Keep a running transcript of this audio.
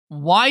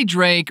Why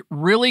Drake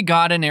really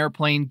got an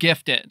airplane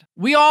gifted.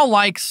 We all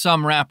like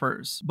some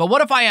rappers, but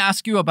what if I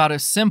ask you about a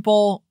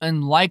simple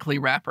and likely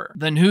rapper?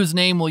 Then whose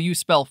name will you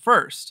spell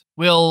first?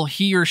 Will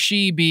he or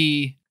she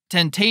be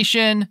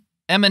Tentacion,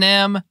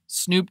 Eminem,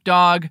 Snoop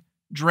Dogg,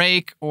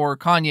 Drake, or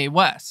Kayne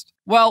West?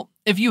 Well,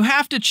 if you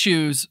have to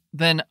choose,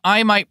 then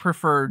I might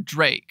prefer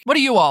Drake. What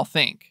do you all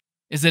think?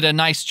 Is it a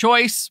nice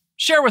choice?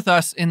 Share with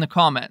us in the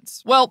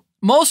comments. Well,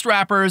 most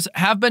rappers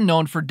have been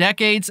known for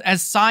decades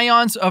as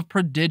scions of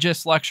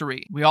prodigious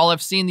luxury. We all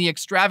have seen the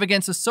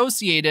extravagance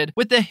associated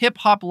with the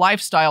hip-hop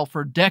lifestyle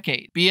for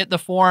decades, be it the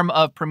form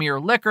of premier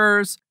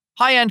liquors,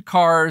 high-end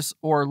cars,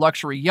 or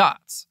luxury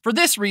yachts. For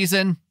this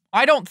reason,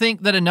 I don't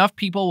think that enough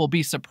people will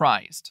be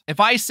surprised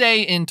if I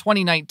say in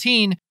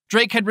 2019,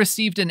 Drake had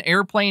received an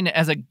airplane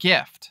as a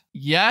gift.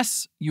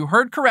 Yes, you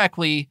heard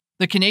correctly.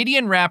 The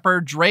Canadian rapper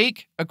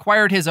Drake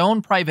acquired his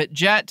own private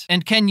jet,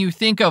 and can you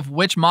think of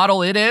which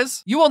model it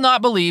is? You will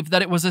not believe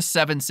that it was a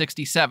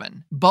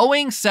 767.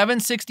 Boeing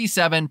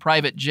 767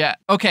 private jet.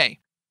 Okay,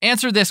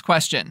 answer this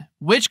question.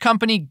 Which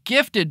company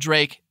gifted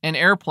Drake an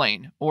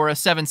airplane or a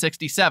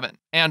 767,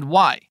 and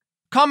why?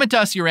 Comment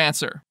us your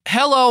answer.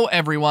 Hello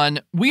everyone,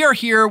 we are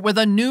here with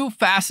a new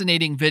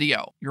fascinating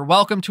video. You're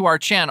welcome to our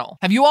channel.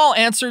 Have you all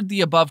answered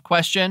the above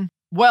question?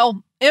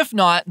 Well, if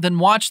not, then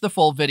watch the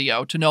full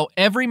video to know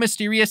every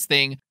mysterious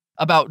thing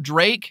about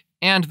Drake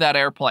and that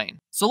airplane.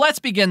 So let's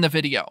begin the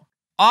video.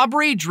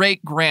 Aubrey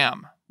Drake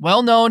Graham,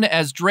 well known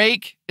as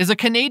Drake, is a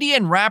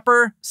Canadian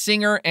rapper,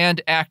 singer,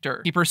 and actor.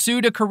 He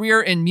pursued a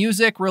career in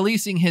music,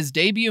 releasing his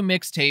debut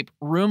mixtape,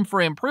 Room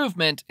for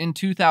Improvement, in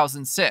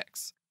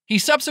 2006. He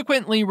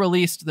subsequently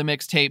released the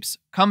mixtapes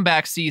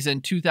Comeback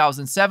Season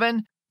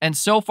 2007 and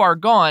So Far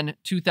Gone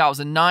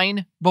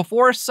 2009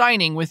 before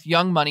signing with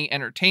Young Money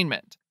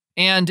Entertainment.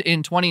 And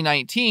in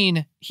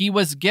 2019, he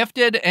was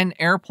gifted an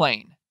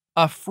airplane.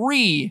 A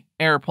free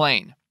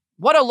airplane.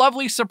 What a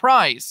lovely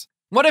surprise.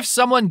 What if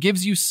someone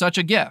gives you such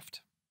a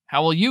gift?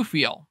 How will you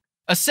feel?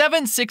 A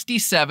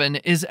 767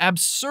 is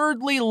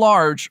absurdly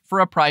large for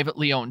a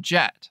privately owned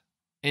jet.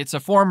 It's a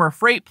former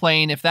freight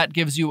plane if that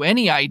gives you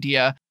any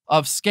idea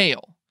of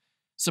scale.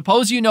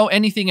 Suppose you know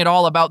anything at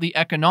all about the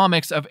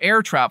economics of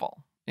air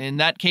travel. In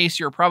that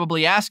case, you're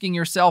probably asking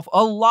yourself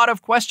a lot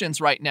of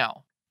questions right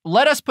now.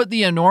 Let us put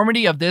the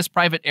enormity of this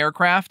private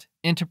aircraft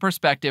into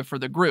perspective for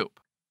the group.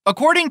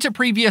 According to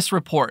previous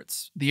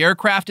reports, the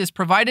aircraft is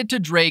provided to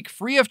Drake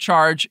free of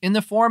charge in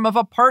the form of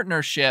a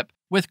partnership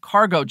with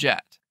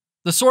Cargojet.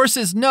 The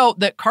sources note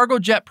that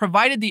Cargojet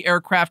provided the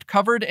aircraft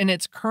covered in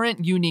its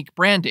current unique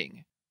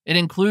branding. It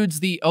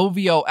includes the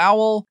OVO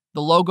owl,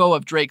 the logo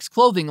of Drake's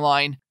clothing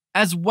line,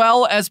 as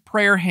well as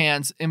prayer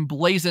hands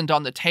emblazoned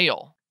on the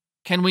tail.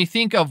 Can we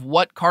think of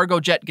what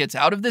Cargojet gets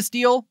out of this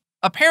deal?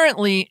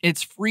 Apparently,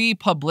 it's free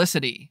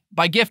publicity.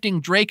 By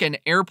gifting Drake an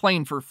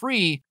airplane for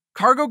free,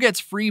 Cargo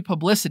gets free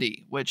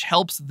publicity, which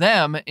helps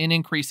them in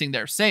increasing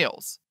their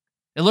sales.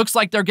 It looks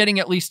like they're getting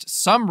at least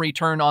some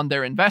return on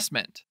their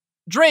investment.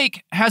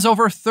 Drake has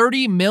over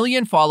 30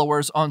 million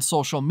followers on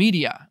social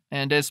media,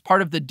 and as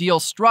part of the deal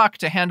struck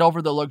to hand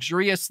over the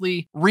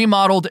luxuriously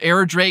remodeled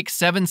Air Drake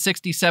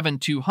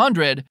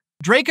 767-200,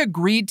 Drake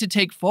agreed to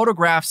take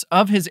photographs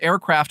of his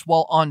aircraft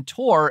while on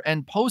tour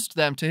and post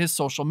them to his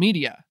social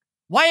media.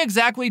 Why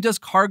exactly does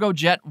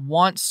Cargojet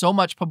want so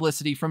much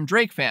publicity from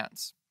Drake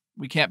fans?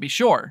 We can't be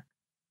sure.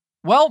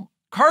 Well,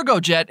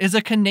 Cargojet is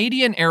a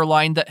Canadian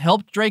airline that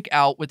helped Drake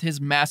out with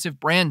his massive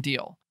brand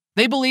deal.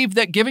 They believe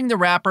that giving the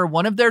rapper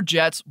one of their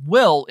jets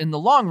will, in the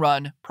long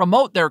run,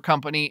 promote their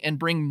company and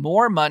bring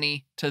more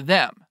money to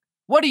them.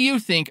 What do you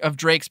think of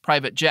Drake's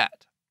private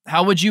jet?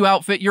 How would you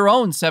outfit your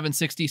own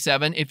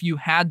 767 if you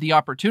had the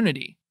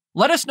opportunity?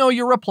 Let us know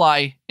your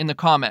reply in the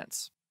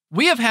comments.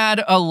 We have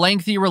had a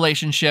lengthy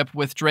relationship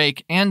with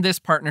Drake, and this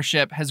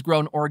partnership has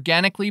grown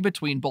organically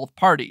between both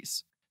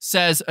parties,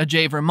 says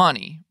Ajay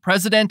Vermani,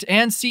 president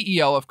and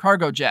CEO of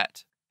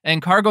Cargojet.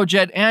 And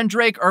Cargojet and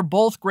Drake are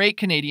both great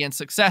Canadian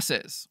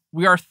successes.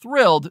 We are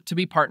thrilled to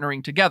be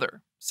partnering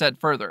together, said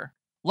further.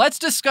 Let's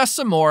discuss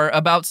some more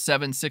about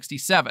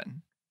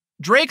 767.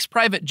 Drake's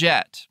private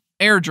jet,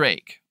 Air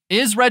Drake,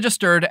 is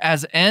registered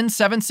as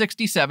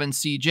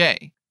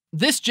N767CJ.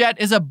 This jet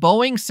is a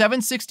Boeing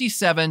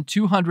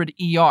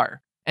 767-200ER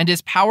and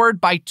is powered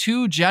by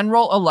two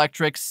General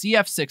Electric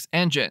CF6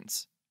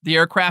 engines. The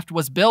aircraft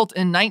was built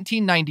in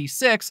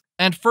 1996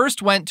 and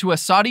first went to a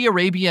Saudi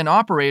Arabian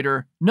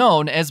operator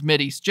known as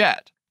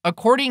MidEastJet.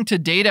 According to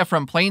data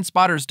from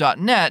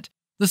planespotters.net,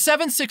 the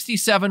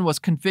 767 was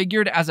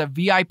configured as a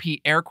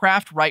VIP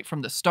aircraft right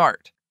from the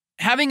start.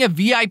 Having a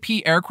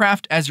VIP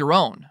aircraft as your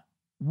own,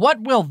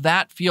 what will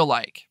that feel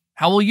like?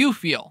 How will you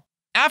feel?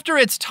 After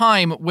its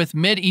time with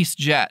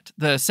MidEastJet,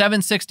 the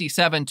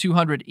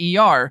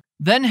 767-200ER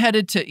then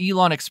headed to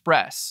Elon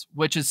Express,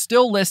 which is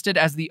still listed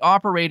as the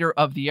operator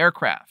of the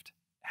aircraft.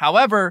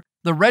 However,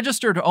 the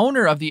registered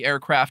owner of the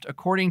aircraft,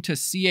 according to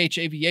CH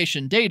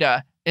Aviation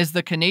data, is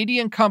the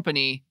Canadian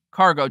company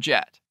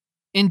Cargojet.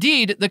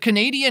 Indeed, the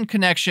Canadian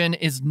connection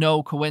is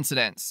no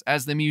coincidence,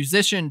 as the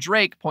musician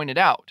Drake pointed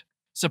out.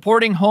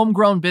 Supporting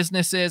homegrown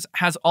businesses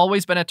has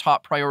always been a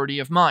top priority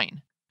of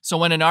mine. So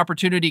when an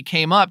opportunity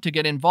came up to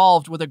get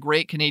involved with a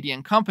great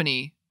Canadian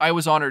company, I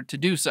was honored to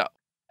do so.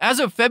 As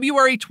of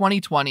February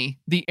 2020,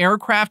 the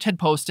aircraft had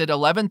posted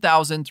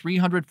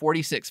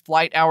 11,346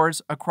 flight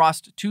hours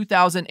across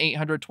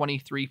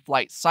 2,823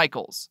 flight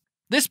cycles.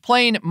 This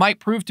plane might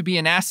prove to be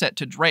an asset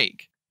to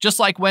Drake. Just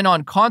like when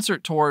on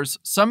concert tours,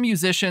 some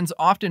musicians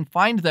often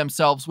find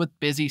themselves with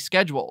busy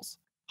schedules,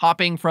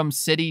 hopping from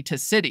city to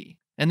city.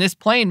 And this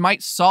plane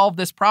might solve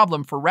this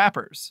problem for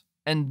rappers.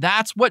 And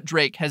that's what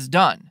Drake has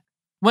done.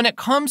 When it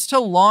comes to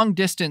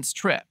long-distance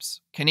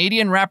trips,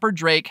 Canadian rapper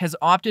Drake has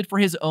opted for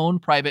his own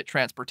private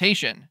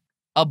transportation,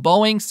 a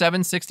Boeing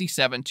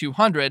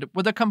 767-200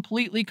 with a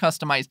completely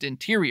customized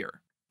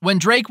interior. When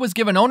Drake was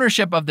given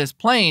ownership of this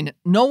plane,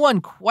 no one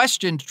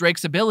questioned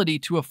Drake's ability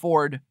to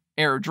afford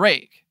Air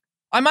Drake.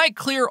 I might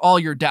clear all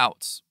your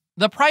doubts.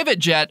 The private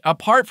jet,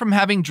 apart from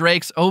having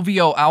Drake's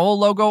OVO owl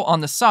logo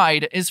on the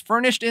side, is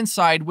furnished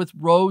inside with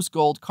rose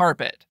gold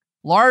carpet,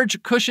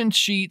 large cushioned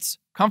sheets,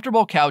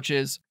 comfortable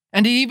couches,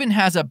 and it even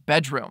has a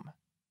bedroom.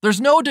 There's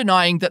no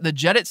denying that the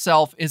jet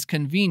itself is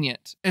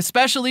convenient,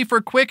 especially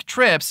for quick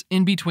trips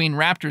in between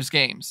Raptors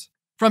games.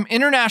 From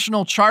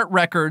international chart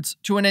records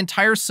to an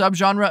entire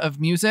subgenre of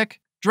music,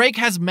 Drake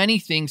has many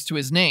things to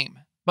his name,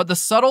 but the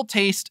subtle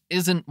taste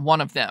isn't one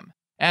of them,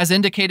 as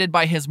indicated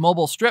by his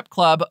mobile strip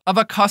club of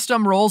a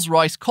custom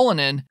Rolls-Royce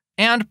Cullinan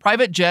and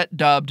private jet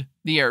dubbed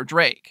the Air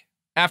Drake.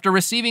 After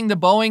receiving the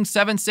Boeing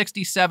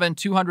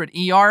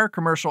 767-200ER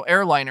commercial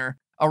airliner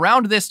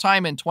around this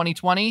time in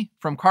 2020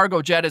 from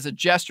Cargojet as a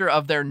gesture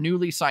of their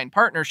newly signed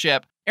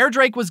partnership, Air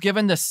Drake was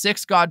given the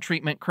Six God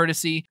treatment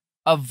courtesy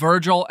of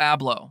Virgil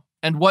Abloh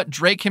and what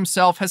Drake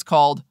himself has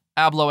called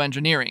Abloh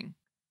engineering.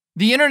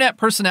 The internet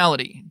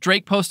personality,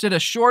 Drake posted a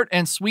short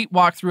and sweet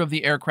walkthrough of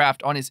the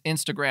aircraft on his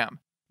Instagram,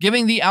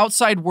 giving the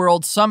outside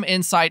world some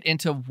insight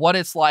into what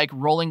it's like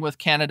rolling with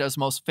Canada's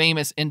most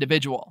famous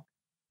individual.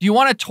 Do you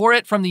want to tour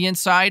it from the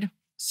inside?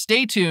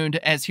 Stay tuned,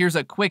 as here's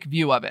a quick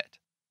view of it.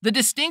 The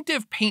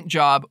distinctive paint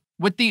job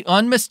with the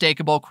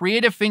unmistakable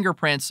creative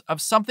fingerprints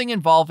of something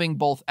involving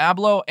both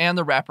Abloh and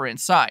the rapper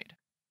inside.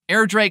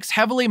 Air Drake's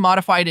heavily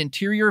modified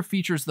interior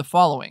features the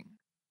following.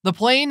 The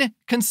plane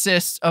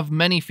consists of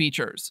many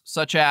features,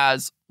 such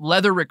as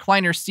leather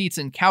recliner seats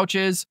and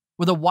couches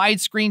with a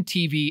widescreen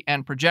TV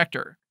and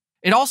projector.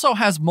 It also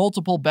has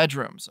multiple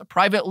bedrooms, a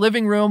private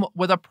living room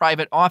with a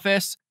private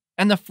office,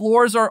 and the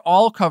floors are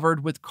all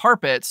covered with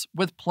carpets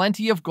with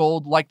plenty of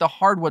gold like the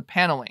hardwood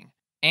paneling.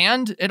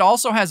 And it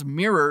also has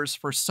mirrors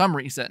for some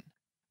reason,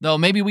 though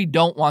maybe we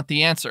don't want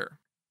the answer.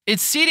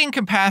 Its seating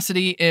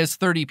capacity is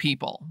 30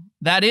 people.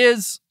 That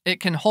is, it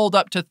can hold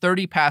up to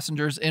 30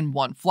 passengers in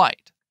one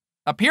flight.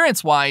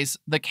 Appearance-wise,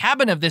 the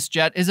cabin of this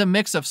jet is a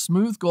mix of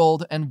smooth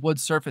gold and wood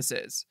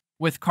surfaces,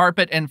 with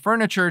carpet and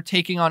furniture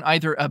taking on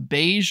either a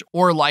beige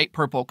or light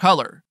purple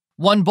color.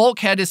 One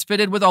bulkhead is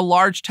fitted with a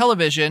large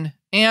television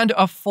and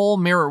a full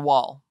mirror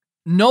wall.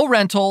 No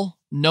rental,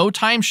 no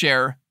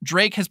timeshare,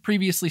 Drake has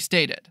previously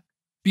stated.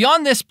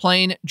 Beyond this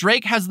plane,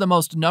 Drake has the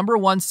most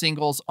 #1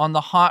 singles on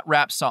the hot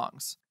rap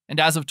songs. And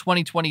as of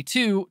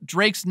 2022,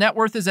 Drake's net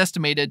worth is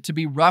estimated to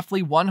be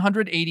roughly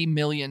 $180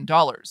 million,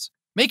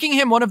 making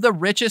him one of the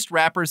richest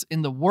rappers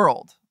in the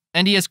world.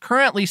 And he is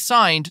currently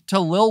signed to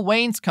Lil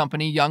Wayne's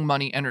company Young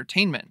Money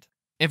Entertainment.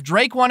 If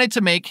Drake wanted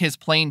to make his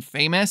plane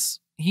famous,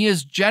 he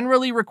is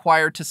generally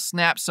required to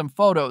snap some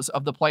photos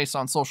of the place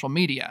on social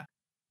media.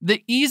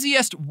 The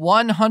easiest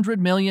 $100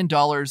 million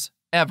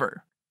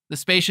ever. The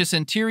spacious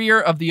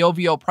interior of the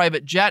OVO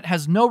private jet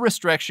has no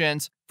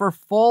restrictions for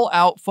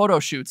full-out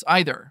photo shoots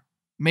either.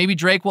 Maybe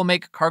Drake will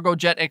make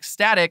Cargojet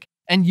ecstatic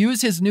and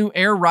use his new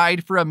air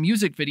ride for a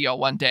music video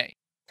one day.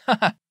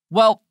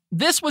 Well,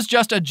 this was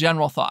just a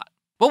general thought.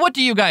 But what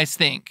do you guys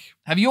think?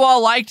 Have you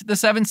all liked the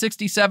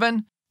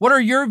 767? What are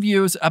your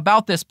views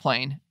about this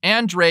plane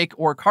and Drake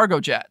or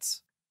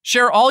Cargojets?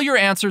 Share all your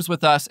answers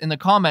with us in the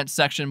comments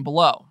section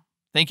below.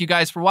 Thank you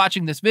guys for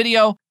watching this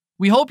video.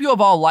 We hope you have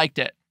all liked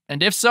it.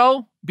 And if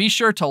so, be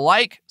sure to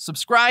like,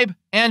 subscribe,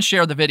 and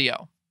share the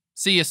video.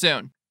 See you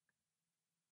soon.